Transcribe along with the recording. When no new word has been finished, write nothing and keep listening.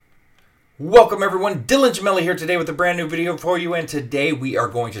Welcome everyone, Dylan Gemelli here today with a brand new video for you, and today we are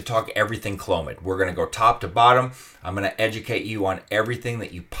going to talk everything Clomid. We're going to go top to bottom. I'm going to educate you on everything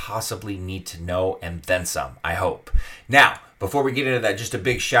that you possibly need to know and then some, I hope. Now, before we get into that, just a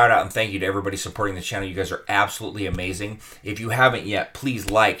big shout out and thank you to everybody supporting the channel. You guys are absolutely amazing. If you haven't yet, please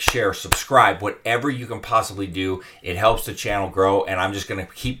like, share, subscribe, whatever you can possibly do. It helps the channel grow, and I'm just going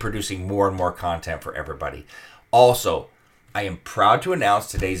to keep producing more and more content for everybody. Also, I am proud to announce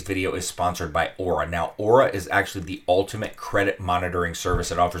today's video is sponsored by Aura. Now, Aura is actually the ultimate credit monitoring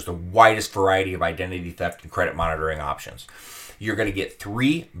service. It offers the widest variety of identity theft and credit monitoring options. You're going to get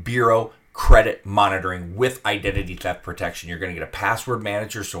 3 bureau credit monitoring with identity theft protection. You're going to get a password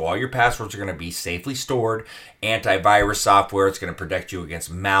manager, so all your passwords are going to be safely stored. Antivirus software, it's going to protect you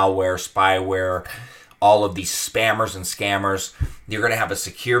against malware, spyware, all of these spammers and scammers. You're going to have a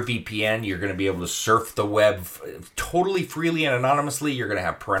secure VPN. You're going to be able to surf the web totally freely and anonymously. You're going to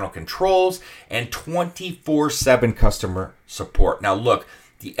have parental controls and 24/7 customer support. Now look,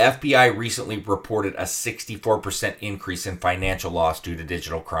 the FBI recently reported a 64% increase in financial loss due to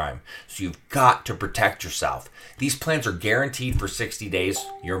digital crime. So you've got to protect yourself. These plans are guaranteed for 60 days,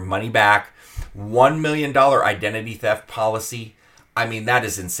 your money back, $1 million identity theft policy. I mean, that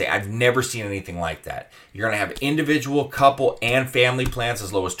is insane. I've never seen anything like that. You're going to have individual, couple, and family plans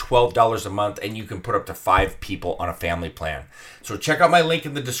as low as $12 a month, and you can put up to 5 people on a family plan. So check out my link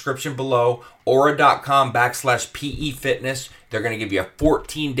in the description below, aura.com/PE Fitness. They're going to give you a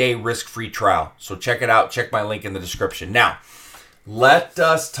 14-day risk-free trial. So check it out. Check my link in the description. Now, let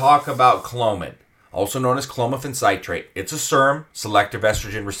us talk about Clomid, also known as clomiphene citrate. It's a SERM, selective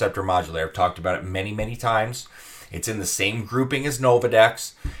estrogen receptor modulator. I've talked about it many, many times. It's in the same grouping as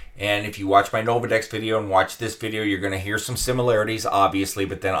Nolvadex. And if you watch my Nolvadex video and watch this video, you're going to hear some similarities, obviously,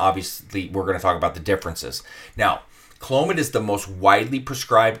 but then obviously we're going to talk about the differences. Now, Clomid is the most widely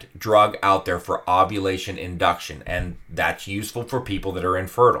prescribed drug out there for ovulation induction, and that's useful for people that are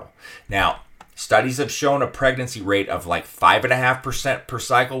infertile. Now, studies have shown a pregnancy rate of like 5.5% per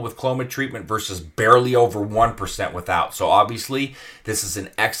cycle with Clomid treatment versus barely over 1% without. So obviously, this is an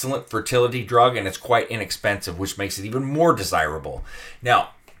excellent fertility drug, and it's quite inexpensive, which makes it even more desirable. Now,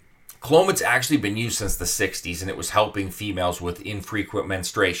 Clomid's actually been used since the 60s, and it was helping females with infrequent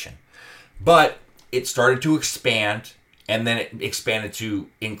menstruation. But it started to expand, and then it expanded to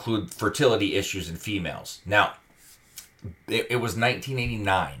include fertility issues in females. Now, it was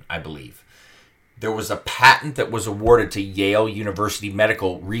 1989, I believe. There was a patent that was awarded to Yale University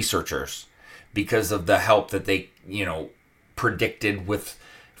medical researchers because of the help that they, predicted with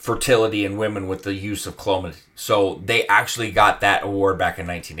fertility in women with the use of Clomid. So they actually got that award back in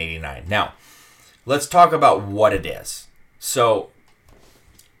 1989. Now, let's talk about what it is. So,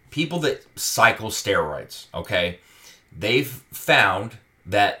 people that cycle steroids, okay, they've found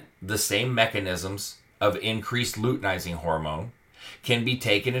that the same mechanisms of increased luteinizing hormone can be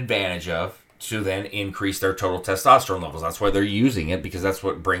taken advantage of to then increase their total testosterone levels. That's why they're using it, because that's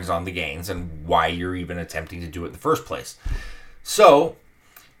what brings on the gains and why you're even attempting to do it in the first place. So,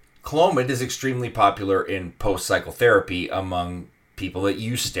 Clomid is extremely popular in post-cycle therapy among people that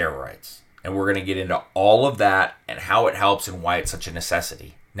use steroids. And we're going to get into all of that and how it helps and why it's such a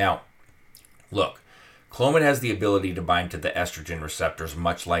necessity. Now, look, Clomid has the ability to bind to the estrogen receptors,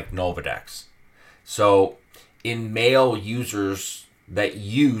 much like Nolvadex. So, in male users that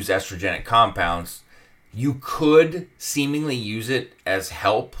use estrogenic compounds, you could seemingly use it as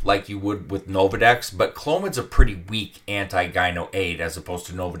help like you would with Nolvadex, but Clomid's a pretty weak anti-gyno aid as opposed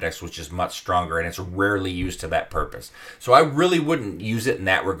to Nolvadex, which is much stronger, and it's rarely used to that purpose. So I really wouldn't use it in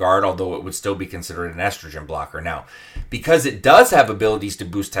that regard, although it would still be considered an estrogen blocker. Now, because it does have abilities to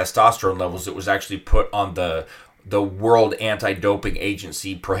boost testosterone levels, it was actually put on the World Anti-Doping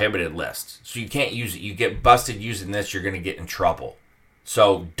Agency prohibited list. So you can't use it. You get busted using this, you're going to get in trouble.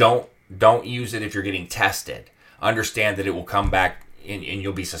 So don't use it if you're getting tested. Understand that it will come back and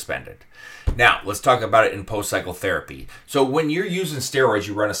you'll be suspended. Now, let's talk about it in post-cycle therapy. So when you're using steroids,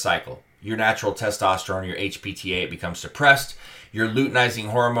 you run a cycle. Your natural testosterone, your HPTA, it becomes suppressed. Your luteinizing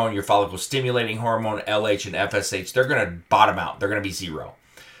hormone, your follicle-stimulating hormone, LH and FSH, they're going to bottom out. They're going to be zero.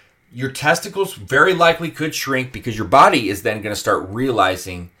 Your testicles very likely could shrink because your body is then going to start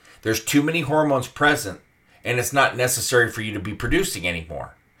realizing there's too many hormones present and it's not necessary for you to be producing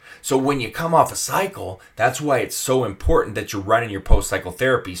anymore. So when you come off a cycle, that's why it's so important that you're running your post-cycle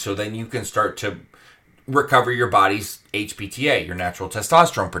therapy, so then you can start to recover your body's HPTA, your natural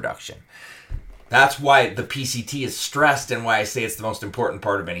testosterone production. That's why the PCT is stressed and why I say it's the most important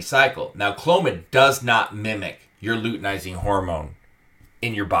part of any cycle. Now, Clomid does not mimic your luteinizing hormone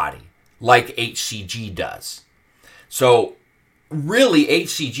in your body like HCG does. So really,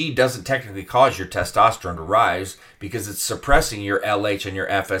 HCG doesn't technically cause your testosterone to rise because it's suppressing your LH and your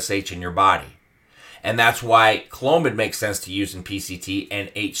FSH in your body. And that's why Clomid makes sense to use in PCT and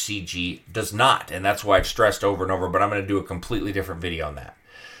HCG does not. And that's why I've stressed over and over, but I'm going to do a completely different video on that.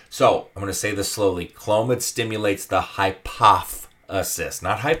 So I'm going to say this slowly. Clomid stimulates the hypophysis,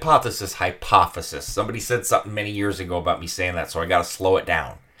 not hypothesis, hypophysis. Somebody said something many years ago about me saying that, so I got to slow it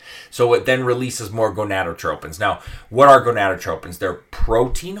down. So it then releases more gonadotropins. Now, what are gonadotropins? They're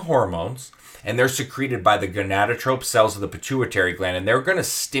protein hormones, and they're secreted by the gonadotrope cells of the pituitary gland, and they're going to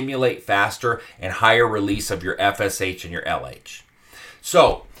stimulate faster and higher release of your FSH and your LH.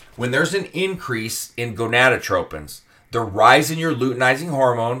 So when there's an increase in gonadotropins, the rise in your luteinizing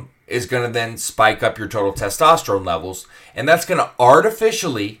hormone is going to then spike up your total testosterone levels, and that's going to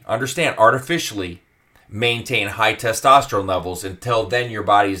artificially maintain high testosterone levels until then your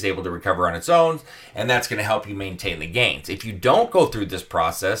body is able to recover on its own, and that's going to help you maintain the gains. If you don't go through this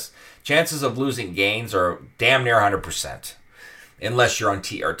process, chances of losing gains are damn near 100%, unless you're on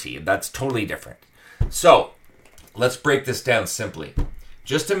TRT. That's totally different. So let's break this down simply.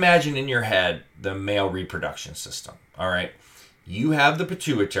 Just imagine in your head the male reproduction system, all right? You have the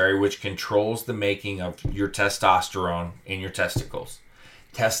pituitary, which controls the making of your testosterone in your testicles.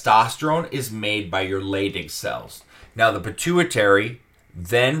 Testosterone is made by your Leydig cells. Now, the pituitary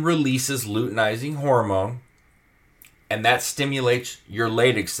then releases luteinizing hormone, and that stimulates your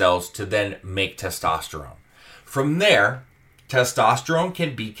Leydig cells to then make testosterone. From there, testosterone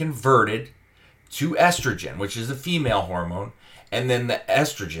can be converted to estrogen, which is a female hormone, and then the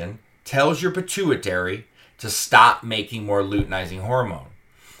estrogen tells your pituitary to stop making more luteinizing hormone.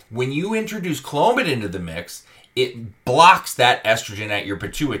 When you introduce Clomid into the mix, it blocks that estrogen at your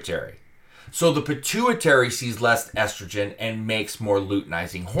pituitary. So the pituitary sees less estrogen and makes more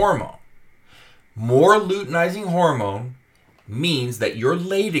luteinizing hormone. More luteinizing hormone means that your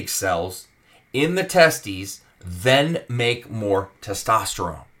Leydig cells in the testes then make more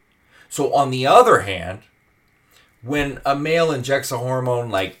testosterone. So on the other hand, when a male injects a hormone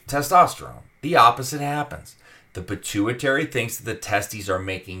like testosterone, the opposite happens. The pituitary thinks that the testes are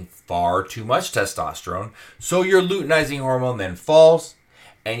making far too much testosterone, so your luteinizing hormone then falls,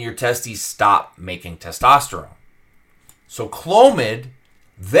 and your testes stop making testosterone. So Clomid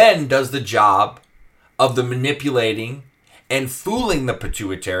then does the job of the manipulating and fooling the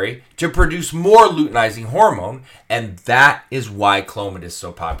pituitary to produce more luteinizing hormone, and that is why Clomid is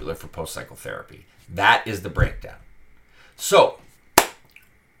so popular for post-cycle therapy. That is the breakdown. So,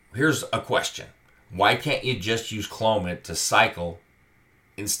 here's a question. Why can't you just use Clomid to cycle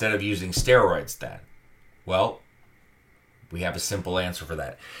instead of using steroids then? Well, we have a simple answer for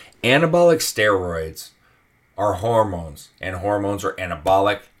that. Anabolic steroids are hormones, and hormones are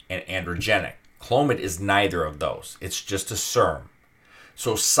anabolic and androgenic. Clomid is neither of those. It's just a SERM.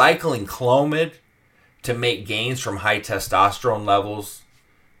 So cycling Clomid to make gains from high testosterone levels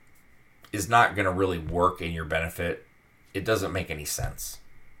is not going to really work in your benefit. It doesn't make any sense.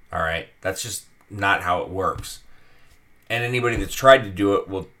 All right? That's just not how it works. And anybody that's tried to do it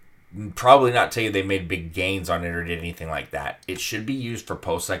will probably not tell you they made big gains on it or did anything like that. It should be used for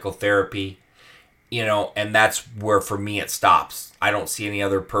post-cycle therapy, and that's where for me it stops. I don't see any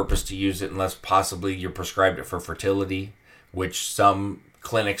other purpose to use it unless possibly you're prescribed it for fertility, which some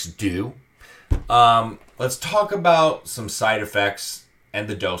clinics do. Let's talk about some side effects and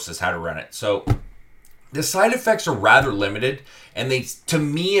the doses, how to run it. So the side effects are rather limited, and to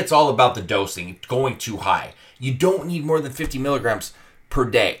me, it's all about the dosing, going too high. You don't need more than 50 milligrams per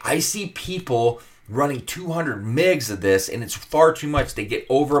day. I see people running 200 mgs of this, and it's far too much. They get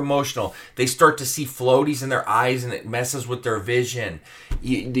over emotional. They start to see floaties in their eyes, and it messes with their vision.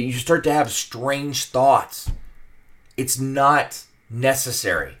 You start to have strange thoughts. It's not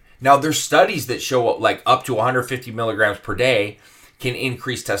necessary. Now, there's studies that show like up to 150 milligrams per day can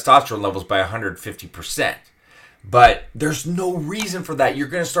increase testosterone levels by 150%. But there's no reason for that. You're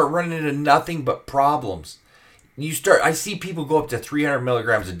going to start running into nothing but problems. I see people go up to 300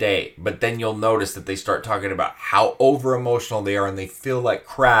 milligrams a day, but then you'll notice that they start talking about how over emotional they are and they feel like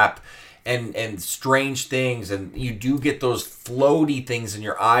crap and strange things. And you do get those floaty things in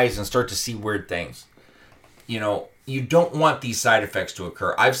your eyes and start to see weird things. You don't want these side effects to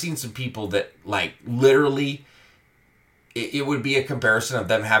occur. I've seen some people that like literally it would be a comparison of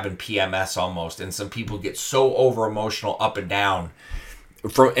them having PMS almost, and some people get so over emotional up and down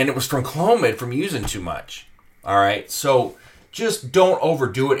and it was from Clomid from using too much. All right, so just don't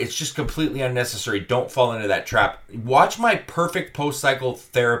overdo it. It's just completely unnecessary. Don't fall into that trap. Watch my perfect post-cycle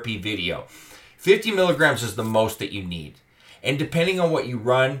therapy video. 50 milligrams is the most that you need, and depending on what you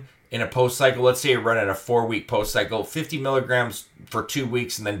run, in a post cycle. Let's say you're running a 4-week post cycle, 50 milligrams for 2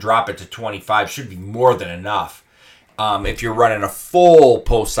 weeks and then drop it to 25 should be more than enough. If you're running a full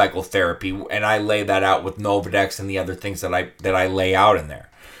post cycle therapy, and I lay that out with Nolvadex and the other things that I lay out in there.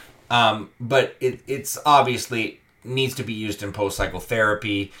 But it's obviously needs to be used in post cycle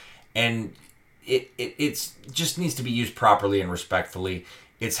therapy, and it's just needs to be used properly and respectfully.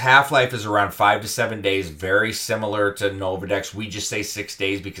 Its half-life is around 5 to 7 days, very similar to Nolvadex. We just say 6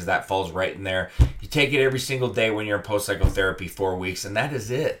 days because that falls right in there. You take it every single day when you're in post-cycle therapy, 4 weeks, and that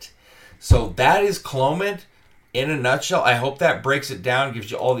is it. So that is Clomid in a nutshell. I hope that breaks it down, gives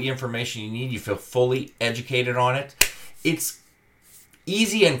you all the information you need. You feel fully educated on it. It's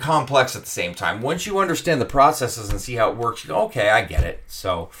easy and complex at the same time. Once you understand the processes and see how it works, you go, okay, I get it.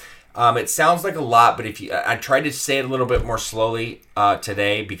 So it sounds like a lot, but I tried to say it a little bit more slowly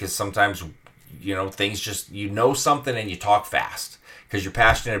today because sometimes, things just, something and you talk fast because you're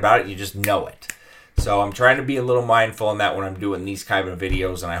passionate about it. You just know it. So I'm trying to be a little mindful on that when I'm doing these kind of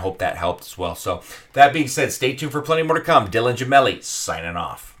videos, and I hope that helped as well. So that being said, stay tuned for plenty more to come. Dylan Gemelli signing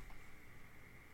off.